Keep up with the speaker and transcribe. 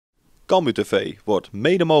CambuurTV wordt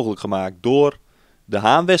mede mogelijk gemaakt door de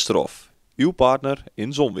Haan Westerhof, uw partner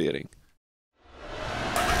in zonwering.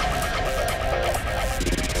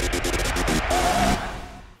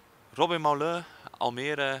 Robin Maulun,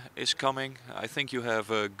 Almere is coming. I think you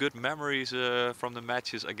have good memories from the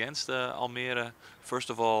matches against Almere. First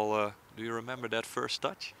of all, do you remember that first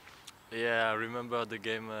touch? Yeah, I remember the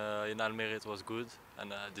game in Almere. It was good,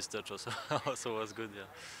 and this touch also also was good. Yeah.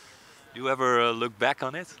 Do you ever look back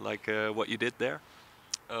on it, like what you did there?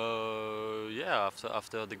 Yeah.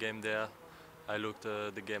 After the game there, I looked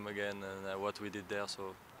the game again and what we did there. So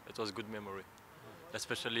it was good memory,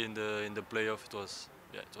 especially in the playoff. It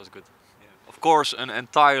was good. Of course, an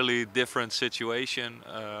entirely different situation.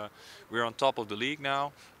 We're on top of the league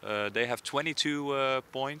now. They have 22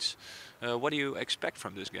 points. What do you expect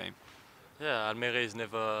from this game? Yeah, Almere is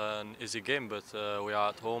never an easy game, but we are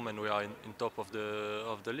at home and we are in top of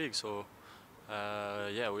the league. So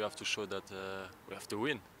yeah, we have to show that we have to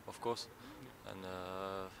win, of course, and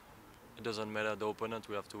it doesn't matter the opponent.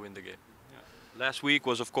 We have to win the game. Last week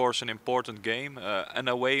was of course an important game, an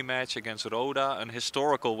away match against Roda, an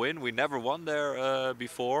historical win. We never won there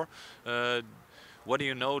before. What do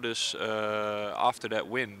you notice after that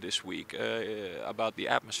win this week about the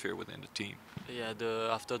atmosphere within the team? Yeah,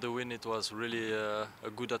 after the win, it was really a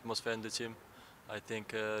good atmosphere in the team. I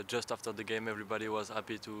think just after the game, everybody was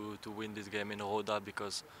happy to win this game in Roda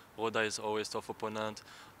because Roda is always a tough opponent,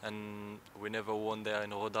 and we never won there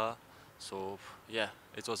in Roda. So yeah,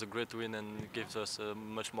 it was a great win and gives us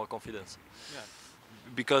much more confidence. Yeah.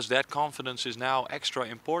 Because that confidence is now extra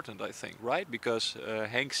important, I think, right? Because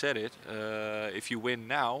Henk said it, if you win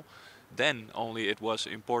now, then only it was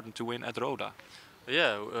important to win at Roda.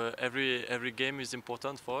 Yeah, every game is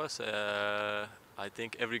important for us. I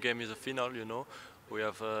think every game is a final, you know. We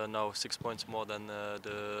have now 6 points more than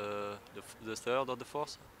the third or the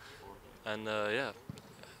fourth. And yeah,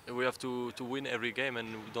 we have to win every game, and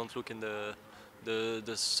we don't look in the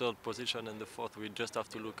third position and the fourth. We just have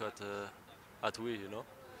to look at we, you know,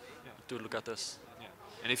 to look at us. Yeah.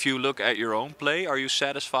 And if you look at your own play, are you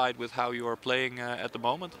satisfied with how you are playing at the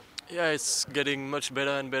moment? Yeah, it's getting much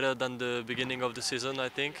better and better than the beginning of the season. I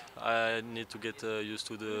think I need to get used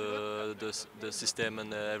to the system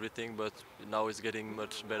and everything, but now it's getting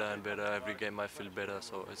much better and better. Every game I feel better,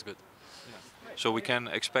 so it's good. Yeah. So we can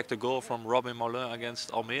expect a goal from Robin Maulun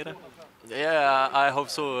against Almere? Yeah, I hope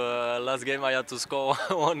so. Last game I had to score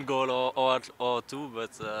one goal or two,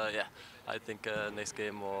 but yeah, I think next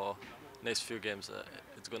game or next few games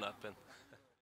it's gonna happen.